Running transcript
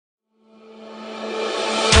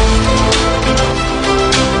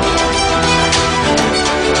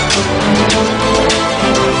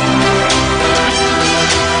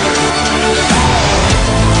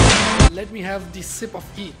sip of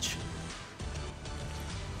each.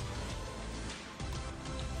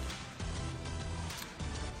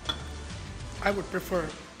 I would prefer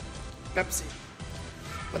Pepsi,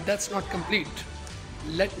 but that's not complete.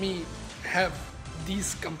 Let me have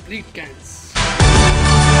these complete cans.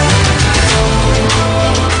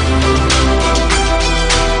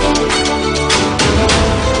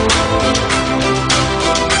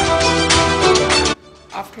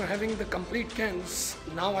 After having the complete cans,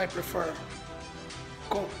 now I prefer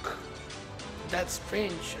Coke. That's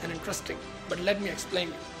strange and interesting, but let me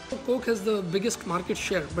explain. Coke has the biggest market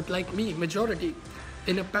share, but like me, majority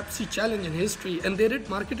in a Pepsi challenge in history, and they did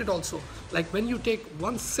market it also. Like when you take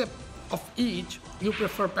one sip of each, you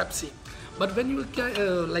prefer Pepsi. But when you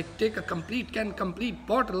like take a complete can, complete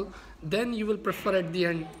bottle, then you will prefer at the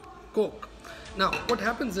end Coke. Now, what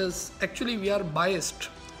happens is actually we are biased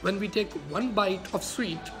when we take one bite of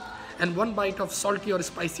sweet and one bite of salty or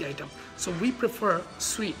spicy item. So we prefer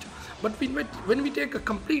sweet. But when we take a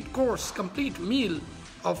complete course, complete meal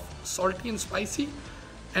of salty and spicy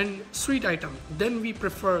and sweet item, then we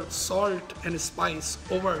prefer salt and spice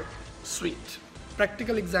over sweet.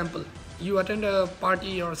 Practical example, you attend a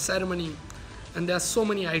party or ceremony and there are so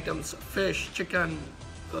many items, fish, chicken,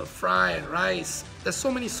 fry, rice, there's so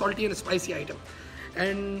many salty and spicy items,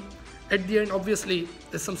 and at the end obviously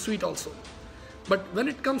there's some sweet also. But when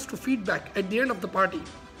it comes to feedback at the end of the party,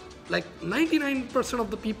 like 99% of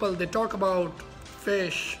the people, they talk about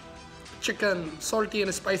fish, chicken, salty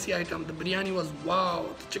and spicy item. The biryani was wow,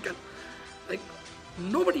 the chicken. Like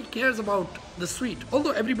nobody cares about the sweet,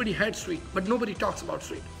 although everybody had sweet, but nobody talks about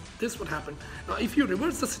sweet. This would happen. Now if you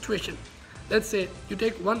reverse the situation, let's say you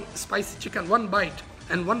take one spicy chicken, one bite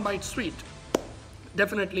and one bite sweet,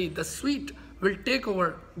 definitely the sweet will take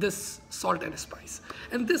over this salt and spice.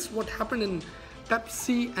 And this what happened in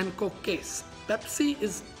Pepsi and Coke case. Pepsi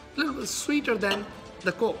is a little bit sweeter than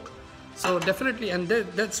the Coke. So definitely, and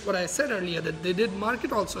that's what I said earlier, that they did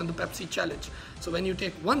market also in the Pepsi challenge. So when you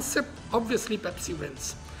take one sip, obviously Pepsi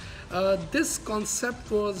wins. This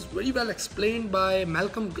concept was very well explained by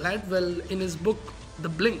Malcolm Gladwell in his book, The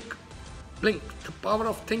Blink, The Power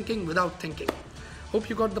of Thinking Without Thinking. Hope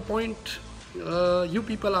you got the point. You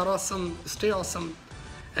people are awesome, stay awesome,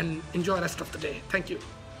 and enjoy the rest of the day. Thank you.